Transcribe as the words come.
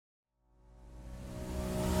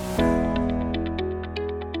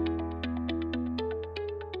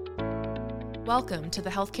Welcome to the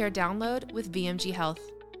Healthcare Download with VMG Health.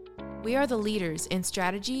 We are the leaders in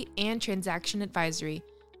strategy and transaction advisory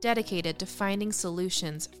dedicated to finding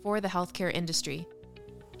solutions for the healthcare industry.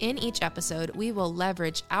 In each episode, we will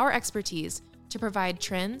leverage our expertise to provide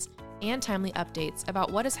trends and timely updates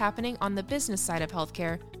about what is happening on the business side of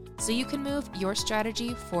healthcare so you can move your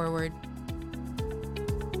strategy forward.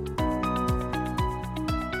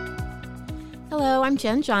 Hello, I'm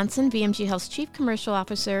Jen Johnson, VMG Health's Chief Commercial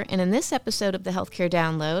Officer, and in this episode of the Healthcare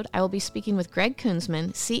Download, I will be speaking with Greg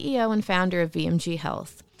Koonsman, CEO and founder of VMG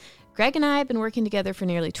Health. Greg and I have been working together for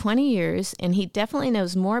nearly 20 years, and he definitely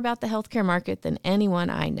knows more about the healthcare market than anyone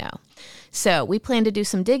I know. So we plan to do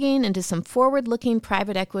some digging into some forward-looking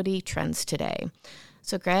private equity trends today.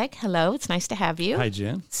 So Greg, hello, it's nice to have you. Hi,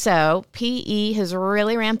 Jen. So PE has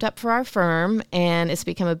really ramped up for our firm, and it's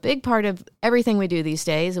become a big part of everything we do these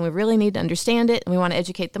days, and we really need to understand it, and we want to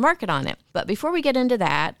educate the market on it. But before we get into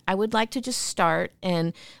that, I would like to just start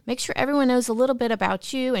and make sure everyone knows a little bit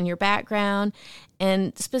about you and your background,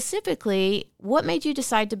 and specifically, what made you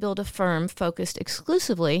decide to build a firm focused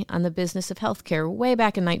exclusively on the business of healthcare way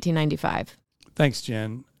back in 1995? Thanks,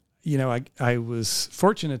 Jen. You know, I was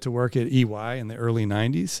fortunate to work at EY in the early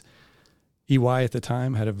 90s. EY at the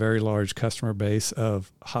time had a very large customer base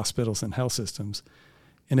of hospitals and health systems,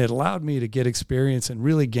 and it allowed me to get experience and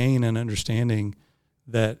really gain an understanding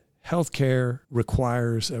that healthcare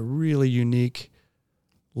requires a really unique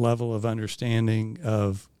level of understanding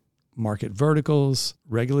of market verticals,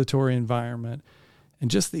 regulatory environment,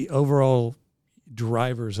 and just the overall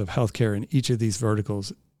drivers of healthcare in each of these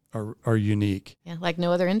verticals are unique. Yeah, like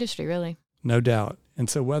no other industry, really. No doubt. And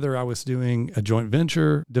so whether I was doing a joint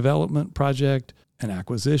venture development project, an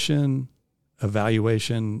acquisition,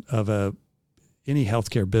 evaluation of any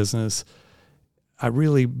healthcare business, I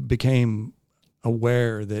really became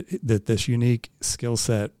aware that this unique skill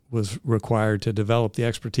set was required to develop the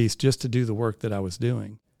expertise just to do the work that I was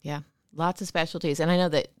doing. Yeah, lots of specialties. And I know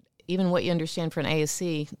that even what you understand for an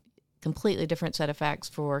ASC, completely different set of facts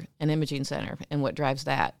for an imaging center and what drives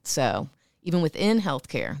that. So even within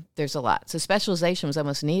healthcare, there's a lot. So specialization was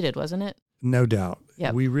almost needed, wasn't it? No doubt.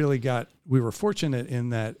 Yep. We were fortunate in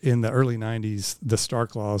that in the early 90s, the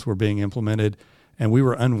Stark laws were being implemented, and we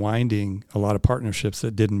were unwinding a lot of partnerships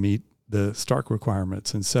that didn't meet the Stark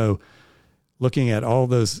requirements. And so looking at all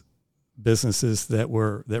those businesses that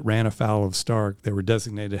ran afoul of Stark, they were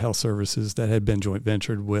designated health services that had been joint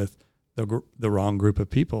ventured with the wrong group of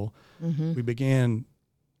people. Mm-hmm. We began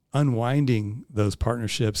unwinding those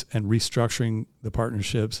partnerships and restructuring the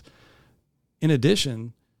partnerships. In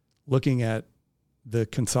addition, looking at the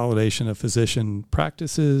consolidation of physician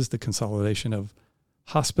practices, the consolidation of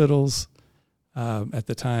hospitals. At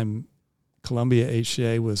the time, Columbia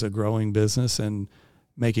HCA was a growing business and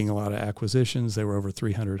making a lot of acquisitions. There were over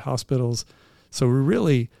 300 hospitals. So we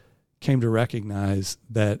really came to recognize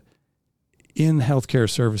that in healthcare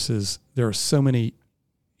services, there are so many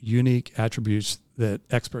unique attributes that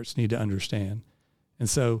experts need to understand. And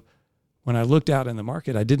so when I looked out in the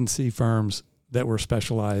market, I didn't see firms that were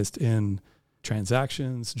specialized in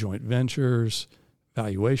transactions, joint ventures,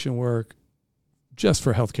 valuation work, just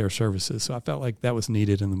for healthcare services. So I felt like that was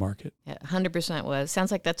needed in the market. Yeah, 100% was.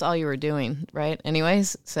 Sounds like that's all you were doing, right?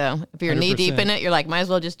 Anyways, so if you're 100%. knee deep in it, you're like, might as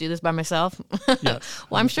well just do this by myself. Yes,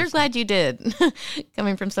 Well, I'm sure glad you did.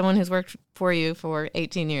 Coming from someone who's worked for you for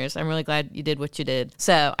 18 years, I'm really glad you did what you did.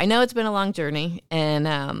 So I know it's been a long journey,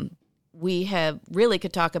 and we have really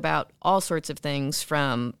could talk about all sorts of things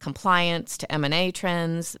from compliance to M&A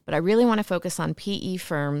trends, but I really want to focus on PE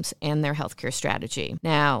firms and their healthcare strategy.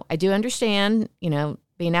 Now, I do understand,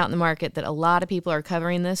 being out in the market, that a lot of people are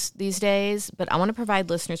covering this these days, but I want to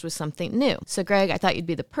provide listeners with something new. So, Greg, I thought you'd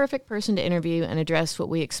be the perfect person to interview and address what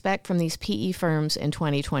we expect from these PE firms in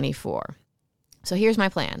 2024. So here's my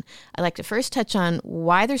plan. I'd like to first touch on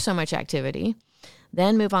why there's so much activity,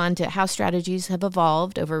 then move on to how strategies have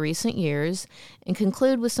evolved over recent years, and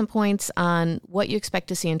conclude with some points on what you expect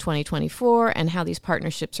to see in 2024 and how these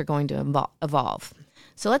partnerships are going to evolve.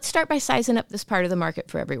 So let's start by sizing up this part of the market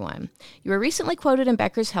for everyone. You were recently quoted in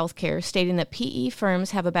Becker's Healthcare stating that PE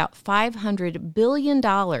firms have about $500 billion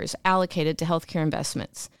allocated to healthcare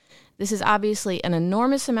investments. This is obviously an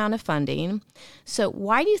enormous amount of funding. So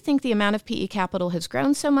why do you think the amount of PE capital has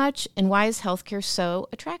grown so much, and why is healthcare so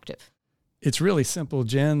attractive? It's really simple,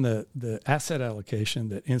 Jen. The asset allocation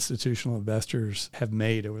that institutional investors have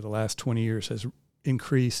made over the last 20 years has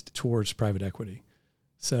increased towards private equity.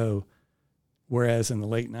 So whereas in the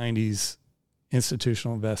late 90s,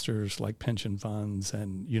 institutional investors like pension funds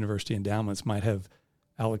and university endowments might have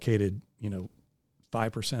allocated,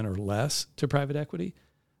 5% or less to private equity,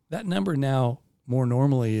 that number now more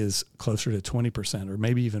normally is closer to 20% or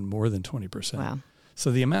maybe even more than 20%. Wow.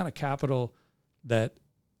 So the amount of capital that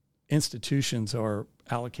institutions are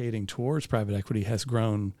allocating towards private equity has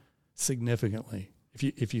grown significantly.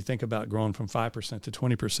 If you think about growing from 5% to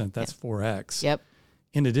 20%, that's 4x. Yep.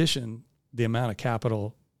 In addition, the amount of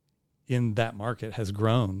capital in that market has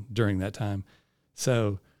grown during that time.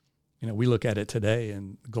 So, we look at it today,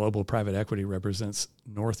 and global private equity represents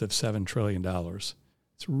north of $7 trillion.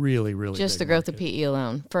 It's really, really just big the growth market. of PE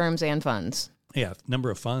alone, firms and funds. Yeah, number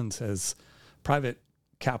of funds private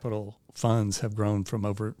capital funds have grown from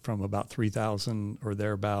about 3,000 or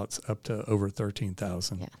thereabouts up to over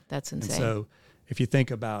 13,000. Yeah, that's insane. And so if you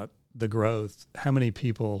think about the growth, how many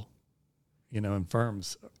people, in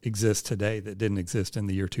firms exist today that didn't exist in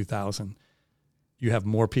the year 2000? You have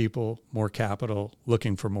more people, more capital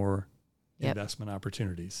looking for more investment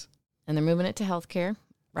opportunities. And they're moving it to healthcare,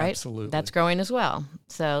 right? Absolutely. That's growing as well.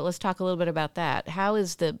 So let's talk a little bit about that. How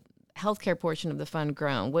is the healthcare portion of the fund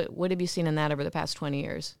grown? What have you seen in that over the past 20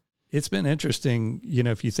 years? It's been interesting.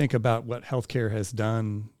 If you think about what healthcare has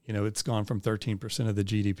done, it's gone from 13% of the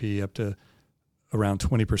GDP up to around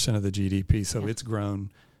 20% of the GDP. So it's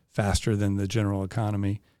grown faster than the general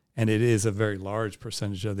economy. And it is a very large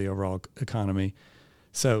percentage of the overall economy.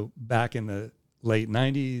 So back in the late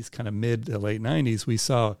 90s, kind of mid to late 90s, we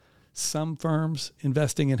saw some firms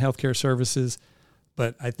investing in healthcare services,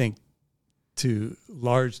 but I think to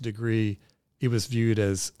large degree, it was viewed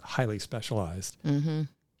as highly specialized. Mm-hmm.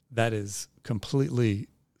 That is completely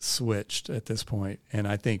switched at this point. And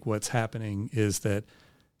I think what's happening is that,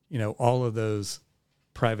 all of those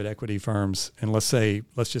private equity firms, and let's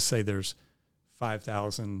just say there's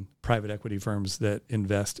 5,000 private equity firms that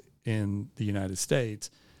invest in the United States,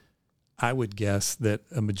 I would guess that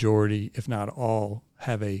a majority, if not all,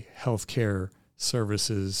 have a healthcare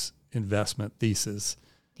services investment thesis.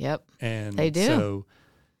 Yep, and they do. So,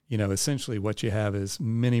 essentially what you have is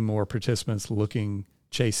many more participants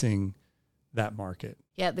chasing that market.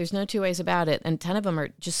 Yeah, there's no two ways about it. And 10 of them are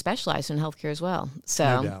just specialized in healthcare as well.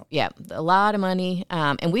 So, No doubt. Yeah, a lot of money.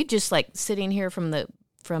 And we just sitting here from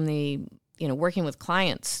the working with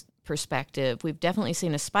clients perspective, we've definitely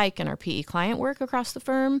seen a spike in our PE client work across the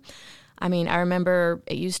firm. I mean, I remember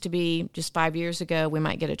it used to be just 5 years ago, we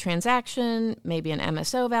might get a transaction, maybe an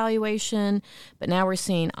MSO valuation, but now we're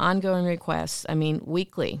seeing ongoing requests,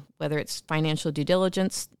 weekly, whether it's financial due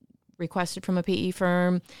diligence requested from a PE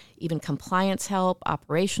firm, even compliance help,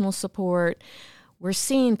 operational support. We're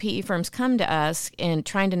seeing PE firms come to us and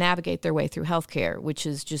trying to navigate their way through healthcare, which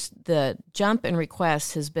is just the jump in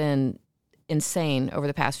requests has been insane over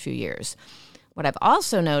the past few years. What I've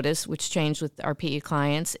also noticed, which changed with our PE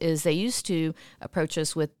clients, is they used to approach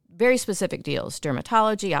us with very specific deals,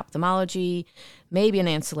 dermatology, ophthalmology, maybe an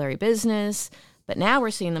ancillary business. But now we're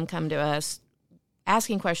seeing them come to us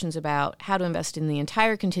asking questions about how to invest in the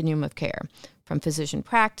entire continuum of care, from physician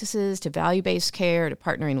practices to value-based care to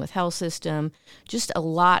partnering with health system. Just a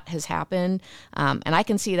lot has happened. And I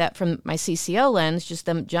can see that from my CCO lens, just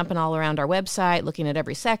them jumping all around our website, looking at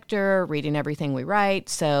every sector, reading everything we write.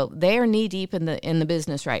 So they are knee-deep in the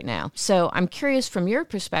business right now. So I'm curious from your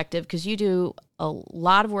perspective, because you do a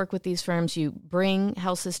lot of work with these firms. You bring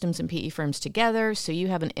health systems and PE firms together, so you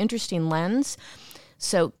have an interesting lens.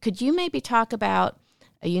 So could you maybe talk about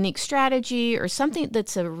a unique strategy or something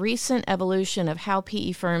that's a recent evolution of how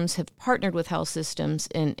PE firms have partnered with health systems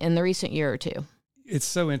in the recent year or two? It's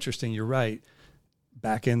so interesting. You're right.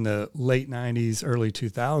 Back in the late 90s, early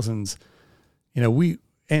 2000s, we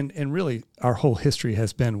really our whole history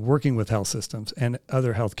has been working with health systems and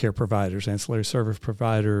other healthcare providers, ancillary service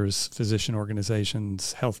providers, physician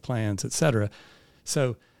organizations, health plans, et cetera.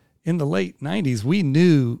 So in the late 90s, we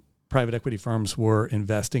knew private equity firms were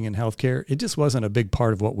investing in healthcare. It just wasn't a big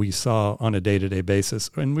part of what we saw on a day-to-day basis.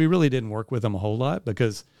 And we really didn't work with them a whole lot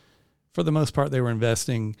because for the most part, they were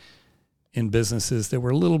investing in businesses that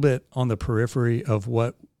were a little bit on the periphery of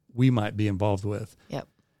what we might be involved with. Yep.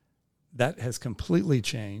 That has completely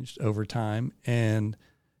changed over time. And,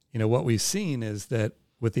 what we've seen is that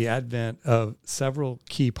with the advent of several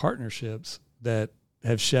key partnerships that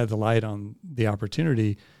have shed the light on the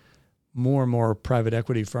opportunity, more and more private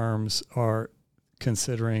equity firms are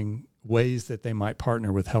considering ways that they might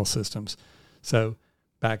partner with health systems. So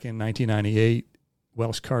back in 1998,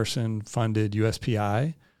 Welsh Carson funded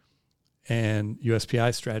USPI, and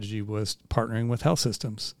USPI's strategy was partnering with health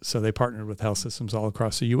systems. So they partnered with health systems all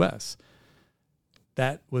across the U.S.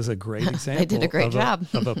 That was a great example They did a great job.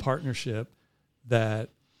 of a partnership that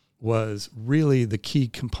was really the key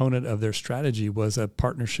component of their strategy was a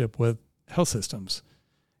partnership with health systems.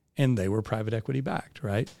 And they were private equity backed,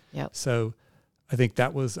 right? Yep. So I think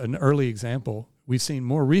that was an early example. we've seen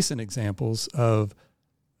more recent examples of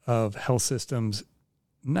health systems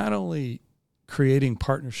not only creating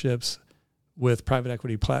partnerships with private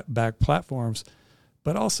equity backed platforms,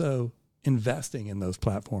 but also investing in those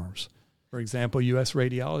platforms. For example, U.S.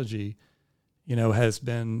 Radiology, has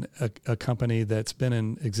been a company that's been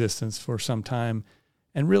in existence for some time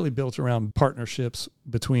and really built around partnerships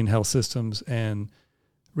between health systems and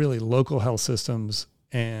really local health systems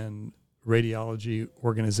and radiology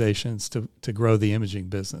organizations to grow the imaging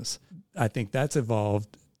business. I think that's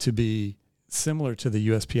evolved to be similar to the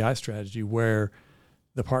USPI strategy, where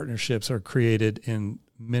the partnerships are created in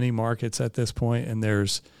many markets at this point, and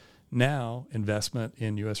there's now investment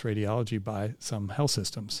in U.S. Radiology by some health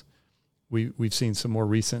systems. We've seen some more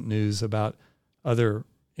recent news about other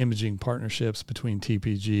imaging partnerships between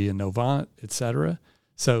TPG and Novant, et cetera.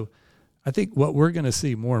 So I think what we're going to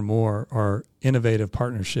see more and more are innovative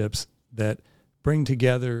partnerships that bring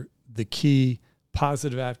together the key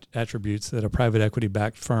positive attributes that a private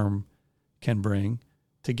equity-backed firm can bring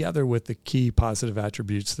together with the key positive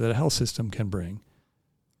attributes that a health system can bring,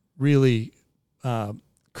 really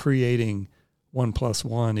creating 1 +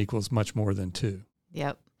 1 = much more than 2.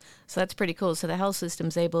 Yep. So that's pretty cool. So the health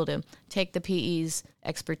system's able to take the PE's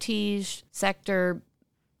expertise, sector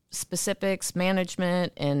specifics,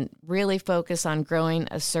 management, and really focus on growing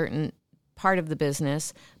a certain part of the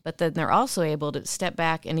business, but then they're also able to step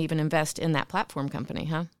back and even invest in that platform company,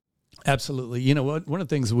 huh? Absolutely. One of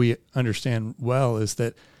the things we understand well is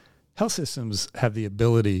that health systems have the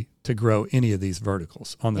ability to grow any of these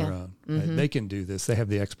verticals on their own. Mm-hmm. They can do this. They have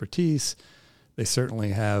the expertise. They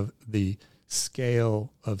certainly have the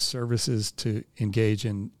scale of services to engage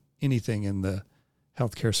in anything in the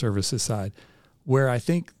healthcare services side. Where I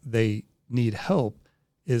think they need help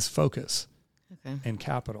is focus and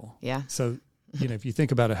capital. Yeah. So, if you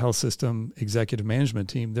think about a health system executive management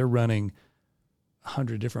team, they're running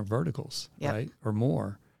 100 different verticals, right? Or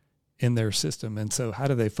more in their system. And so how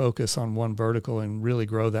do they focus on one vertical and really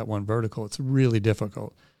grow that one vertical? It's really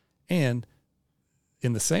difficult. And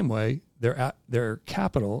in the same way, their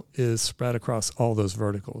capital is spread across all those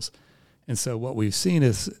verticals. And so what we've seen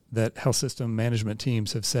is that health system management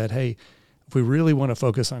teams have said, hey, if we really want to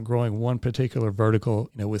focus on growing one particular vertical,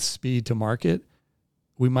 with speed to market,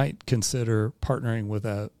 we might consider partnering with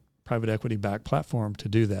a private equity-backed platform to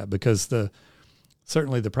do that, because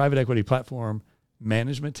certainly the private equity platform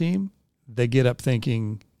management team, they get up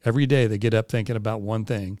thinking every day, they get up thinking about one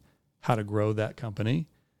thing, how to grow that company.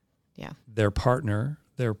 Yeah. Their partner,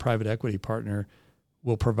 their private equity partner,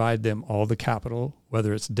 will provide them all the capital,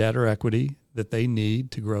 whether it's debt or equity, that they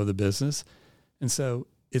need to grow the business. And so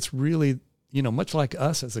it's really, much like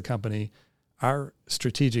us as a company, our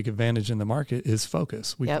strategic advantage in the market is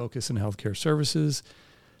focus. We focus in healthcare services.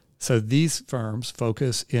 So these firms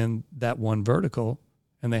focus in that one vertical,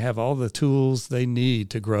 and they have all the tools they need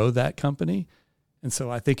to grow that company. And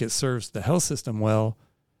so I think it serves the health system well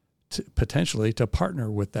to potentially to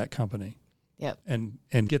partner with that company. Yep. And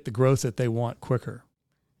get the growth that they want quicker.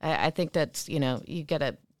 I think that's, you get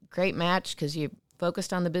a great match because you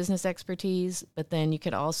focused on the business expertise, but then you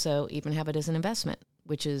could also even have it as an investment,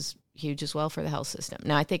 which is huge as well for the health system.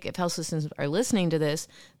 Now, I think if health systems are listening to this,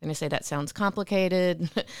 they're going to say that sounds complicated.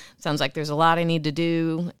 Sounds like there's a lot I need to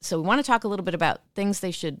do. So we want to talk a little bit about things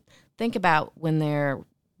they should think about when they're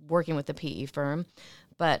working with the PE firm.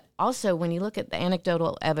 But also when you look at the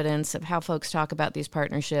anecdotal evidence of how folks talk about these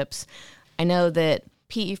partnerships, I know that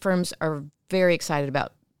PE firms are very excited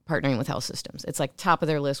about partnering with health systems. It's like top of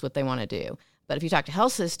their list what they want to do. But if you talk to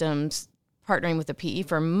health systems, partnering with a PE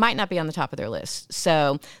firm might not be on the top of their list.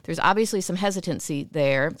 So there's obviously some hesitancy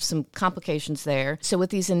there, some complications there. So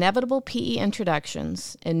with these inevitable PE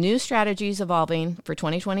introductions and new strategies evolving for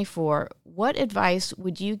 2024, what advice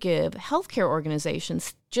would you give healthcare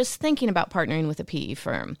organizations just thinking about partnering with a PE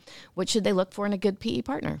firm? What should they look for in a good PE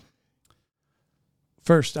partner?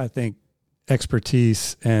 First, I think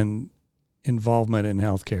expertise and involvement in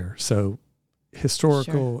healthcare. So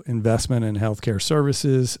historical investment in healthcare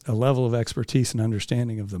services, a level of expertise and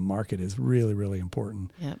understanding of the market is really, really important.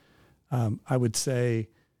 Yep. I would say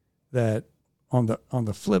that on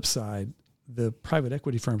the flip side, the private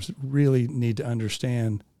equity firms really need to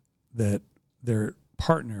understand that their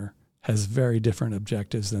partner has very different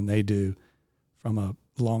objectives than they do from a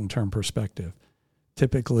long-term perspective.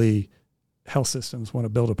 Typically, health systems want to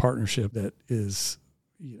build a partnership that is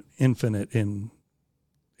infinite in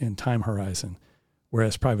time horizon,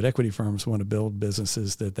 whereas private equity firms want to build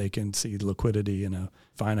businesses that they can see liquidity in a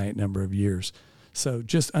finite number of years. So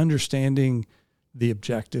just understanding the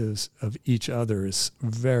objectives of each other is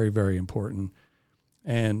very, very important.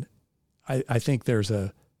 And I think there's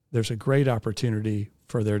a there's a great opportunity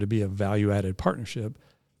for there to be a value-added partnership.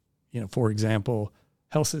 For example,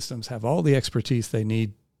 health systems have all the expertise they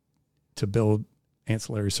need to build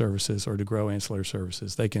ancillary services or to grow ancillary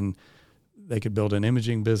services. They could build an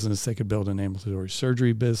imaging business. They could build an ambulatory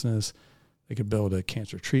surgery business. They could build a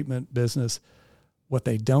cancer treatment business. What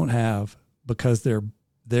they don't have, because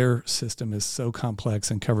their system is so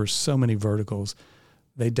complex and covers so many verticals,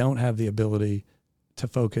 they don't have the ability to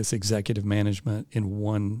focus executive management in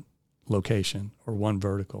one location or one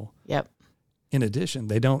vertical. Yep. In addition,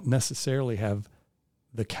 they don't necessarily have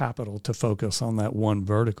the capital to focus on that one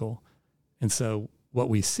vertical. And so what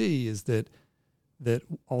we see is that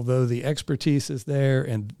although the expertise is there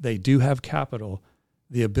and they do have capital,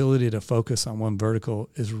 the ability to focus on one vertical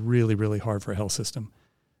is really, really hard for a health system.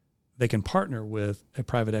 They can partner with a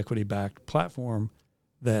private equity-backed platform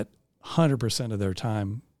that 100% of their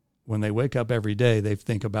time, when they wake up every day, they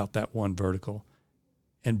think about that one vertical.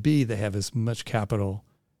 And B, they have as much capital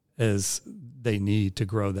as they need to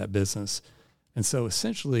grow that business. And so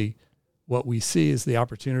essentially what we see is the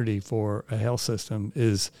opportunity for a health system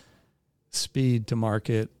is speed to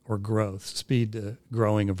market or growth, speed to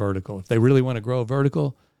growing a vertical. If they really want to grow a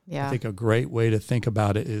vertical, I think a great way to think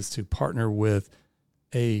about it is to partner with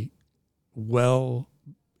a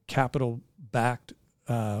capital-backed,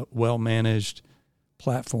 well-managed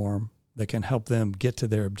platform that can help them get to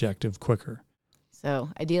their objective quicker. So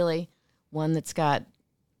ideally, one that's got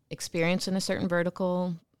experience in a certain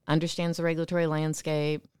vertical, understands the regulatory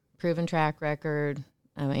landscape, proven track record.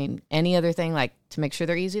 I mean, any other thing like to make sure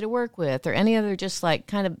they're easy to work with, or any other just like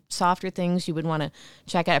kind of softer things you would want to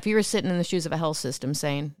check out. If you were sitting in the shoes of a health system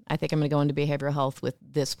saying, I think I'm going to go into behavioral health with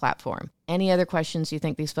this platform. Any other questions you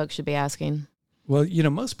think these folks should be asking? Well,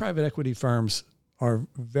 most private equity firms are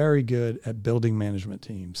very good at building management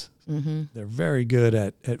teams. Mm-hmm. They're very good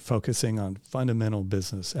at focusing on fundamental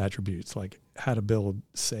business attributes like how to build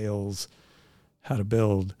sales, how to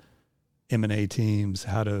build M&A teams,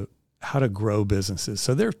 how to grow businesses.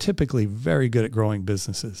 So they're typically very good at growing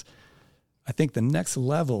businesses. I think the next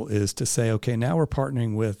level is to say, okay, now we're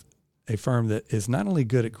partnering with a firm that is not only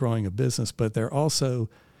good at growing a business, but they're also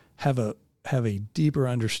have a deeper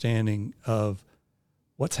understanding of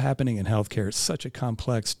what's happening in healthcare. It's such a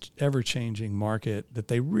complex, ever-changing market that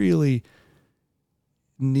they really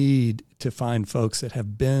need to find folks that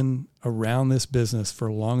have been around this business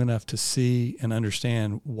for long enough to see and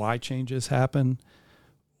understand why changes happen,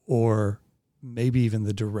 or maybe even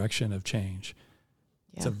the direction of change.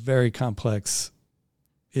 Yeah. It's a very complex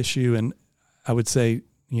issue, and I would say,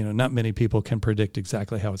 not many people can predict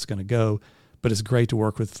exactly how it's going to go, but it's great to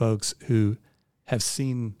work with folks who have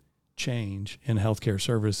seen change in healthcare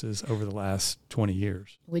services over the last 20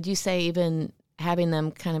 years. Would you say even having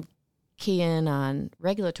them kind of key in on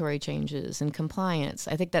regulatory changes and compliance?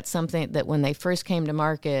 I think that's something that when they first came to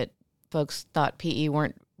market, folks thought PE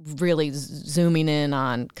weren't really zooming in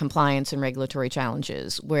on compliance and regulatory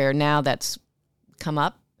challenges, where now that's come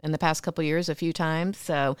up in the past couple of years a few times.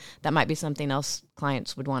 So that might be something else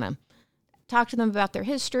clients would want to talk to them about their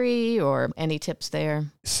history, or any tips there.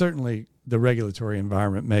 Certainly the regulatory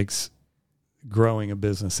environment makes growing a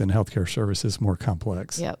business in healthcare services more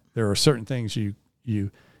complex. Yep. There are certain things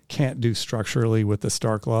you can't do structurally with the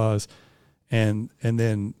Stark laws, and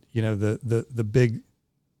then the big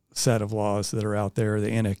set of laws that are out there,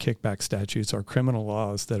 the anti-kickback statutes, are criminal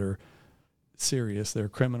laws that are serious. They're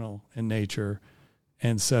criminal in nature,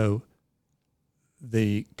 and so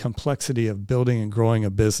the complexity of building and growing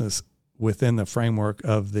a business within the framework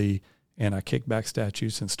of the anti-kickback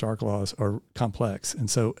statutes and Stark laws are complex. And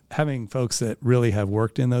so having folks that really have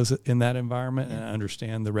worked in that environment and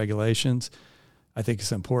understand the regulations, I think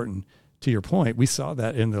is important. To your point, we saw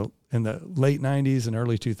that in the late 90s and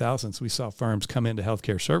early 2000s. We saw firms come into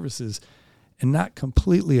healthcare services and not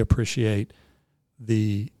completely appreciate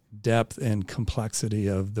the depth and complexity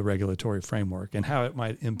of the regulatory framework and how it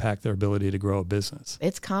might impact their ability to grow a business.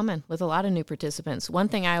 It's common with a lot of new participants. One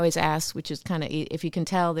thing I always ask, which is kind of, if you can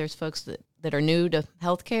tell there's folks that are new to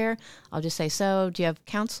healthcare, I'll just say, so do you have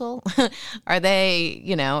counsel? Are they,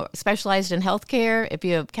 specialized in healthcare? If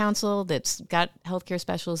you have counsel that's got healthcare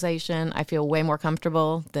specialization, I feel way more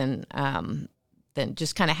comfortable than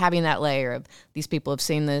just kind of having that layer of these people have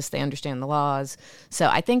seen this, they understand the laws. So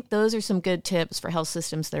I think those are some good tips for health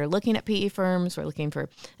systems that are looking at PE firms, or looking for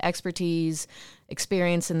expertise,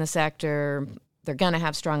 experience in the sector. They're going to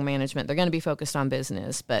have strong management. They're going to be focused on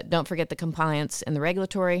business, but don't forget the compliance and the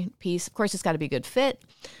regulatory piece. Of course, it's got to be a good fit.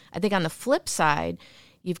 I think on the flip side,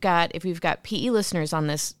 if we've got PE listeners on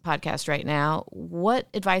this podcast right now, what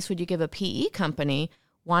advice would you give a PE company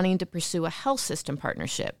wanting to pursue a health system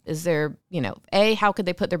partnership? Is there, A, how could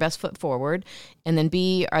they put their best foot forward? And then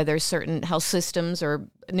B, are there certain health systems or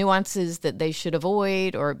nuances that they should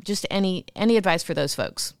avoid, or just any advice for those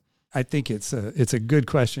folks? I think it's a good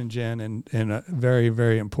question, Jen, and a very,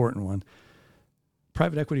 very important one.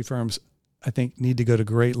 Private equity firms, I think, need to go to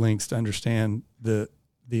great lengths to understand the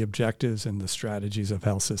objectives and the strategies of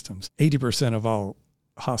health systems. 80% of all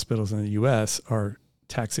hospitals in the U.S. are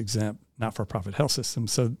tax-exempt, not-for-profit health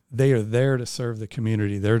systems. So they are there to serve the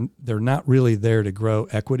community. They're not really there to grow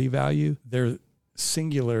equity value. They're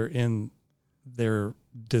singular in their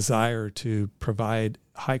desire to provide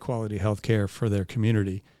high-quality health care for their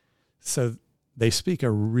community. So they speak a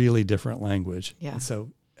really different language. Yeah. And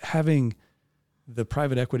so having the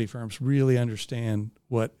private equity firms really understand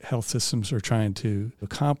what health systems are trying to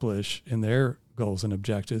accomplish in their goals and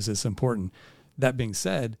objectives is important. That being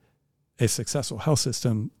said, a successful health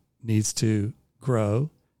system needs to grow.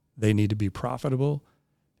 They need to be profitable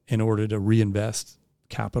in order to reinvest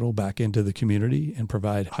capital back into the community and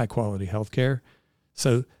provide high quality health care.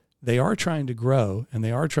 So they are trying to grow, and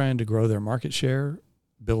they are trying to grow their market share,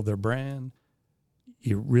 build their brand,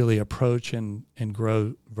 you really approach and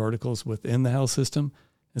grow verticals within the health system.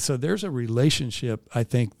 And so there's a relationship, I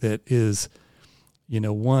think, that is,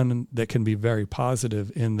 one that can be very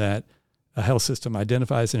positive in that a health system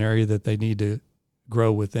identifies an area that they need to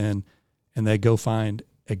grow within, and they go find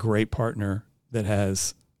a great partner that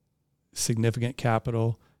has significant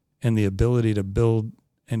capital and the ability to build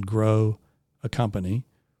and grow a company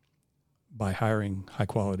by hiring high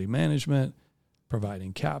quality management,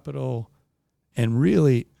 providing capital, and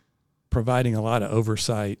really providing a lot of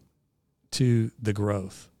oversight to the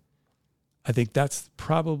growth. I think that's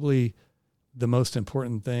probably the most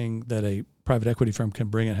important thing that a private equity firm can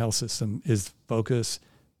bring in a health system is focus,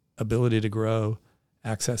 ability to grow,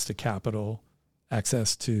 access to capital,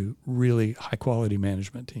 access to really high quality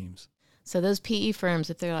management teams. So those PE firms,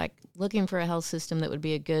 if they're like looking for a health system that would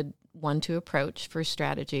be a good one to approach for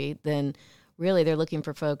strategy, then really they're looking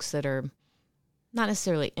for folks that are not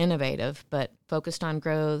necessarily innovative, but focused on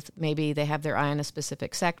growth. Maybe they have their eye on a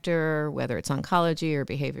specific sector, whether it's oncology or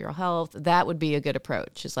behavioral health. That would be a good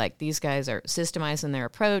approach. It's like these guys are systemizing their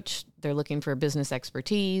approach. They're looking for business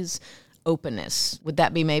expertise, openness. Would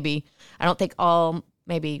that be maybe, I don't think all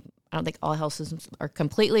health systems are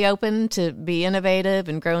completely open to be innovative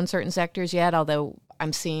and grow in certain sectors yet, although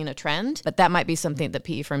I'm seeing a trend. But that might be something that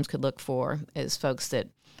PE firms could look for, is folks that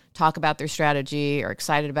talk about their strategy, are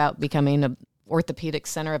excited about becoming a orthopedic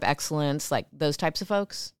center of excellence, like those types of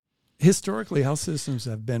folks? Historically, health systems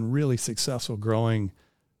have been really successful growing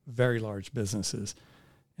very large businesses.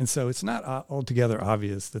 And so it's not altogether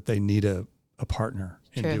obvious that they need a partner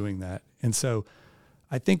in doing that. And so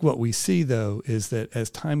I think what we see, though, is that as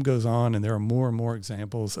time goes on and there are more and more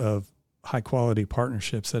examples of high-quality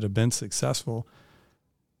partnerships that have been successful,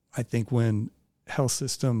 I think when health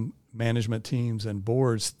system management teams and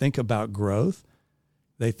boards think about growth,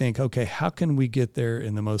 they think, okay, how can we get there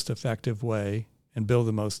in the most effective way and build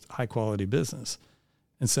the most high-quality business?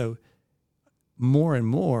 And so more and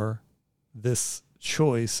more, this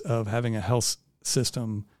choice of having a health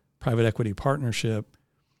system private equity partnership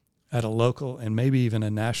at a local and maybe even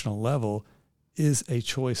a national level is a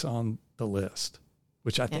choice on the list,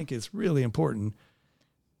 which I think is really important.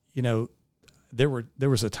 There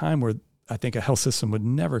was a time where I think a health system would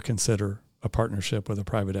never consider a partnership with a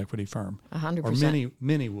private equity firm. 100%. Or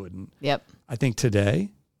many wouldn't. Yep. I think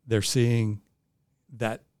today they're seeing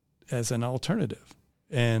that as an alternative.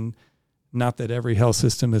 And not that every health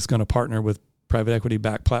system is going to partner with private equity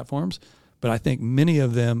backed platforms, but I think many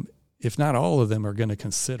of them, if not all of them, are going to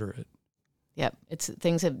consider it. Yep.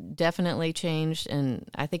 Things have definitely changed, and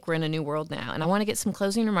I think we're in a new world now. And I want to get some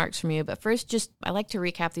closing remarks from you, but first, I like to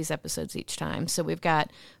recap these episodes each time. So we've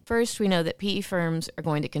got, first, we know that PE firms are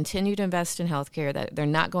going to continue to invest in healthcare, that they're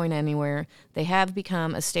not going anywhere. They have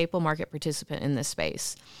become a staple market participant in this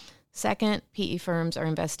space. Second, PE firms are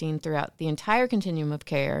investing throughout the entire continuum of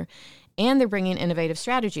care, and they're bringing innovative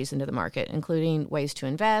strategies into the market, including ways to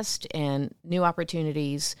invest and new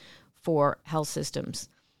opportunities for health systems.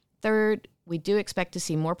 Third, we do expect to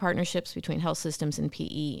see more partnerships between health systems and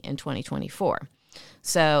PE in 2024.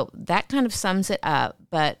 So that kind of sums it up.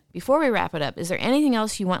 But before we wrap it up, is there anything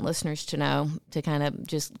else you want listeners to know to kind of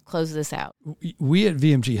just close this out? We at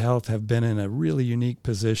VMG Health have been in a really unique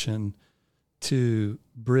position to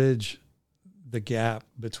bridge the gap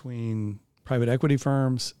between private equity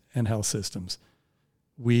firms and health systems.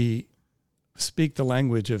 We speak the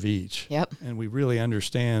language of each. Yep. And we really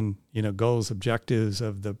understand, goals, objectives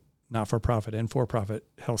of the not-for-profit and for-profit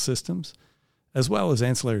health systems. as well as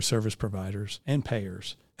ancillary service providers and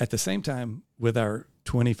payers. At the same time, with our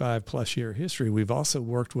 25 plus year history, we've also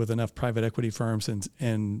worked with enough private equity firms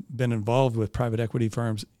and been involved with private equity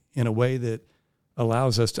firms in a way that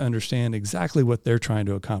allows us to understand exactly what they're trying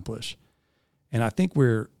to accomplish. And I think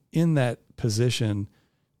we're in that position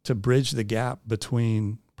to bridge the gap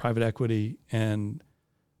between private equity and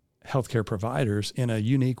healthcare providers in a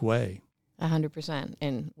unique way. 100%.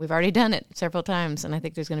 And we've already done it several times, and I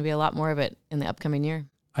think there's going to be a lot more of it in the upcoming year.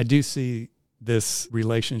 I do see this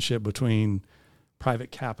relationship between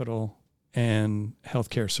private capital and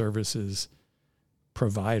healthcare services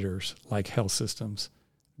providers like health systems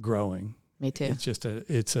growing. Me too. It's just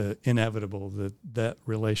it's inevitable that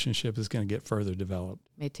relationship is going to get further developed.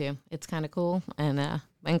 Me too. It's kind of cool and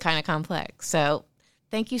kind of complex. So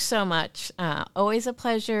thank you so much. Always a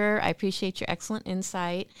pleasure. I appreciate your excellent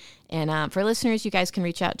insight. And for listeners, you guys can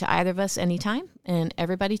reach out to either of us anytime. And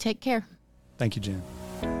everybody take care. Thank you, Jen.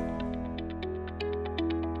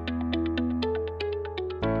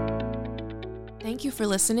 Thank you for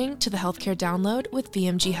listening to the Healthcare Download with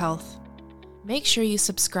VMG Health. Make sure you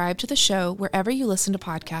subscribe to the show wherever you listen to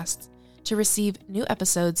podcasts to receive new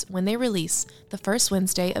episodes when they release the first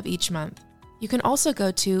Wednesday of each month. You can also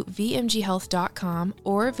go to vmghealth.com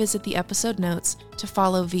or visit the episode notes to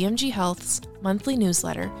follow VMG Health's monthly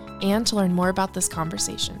newsletter and to learn more about this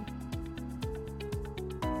conversation.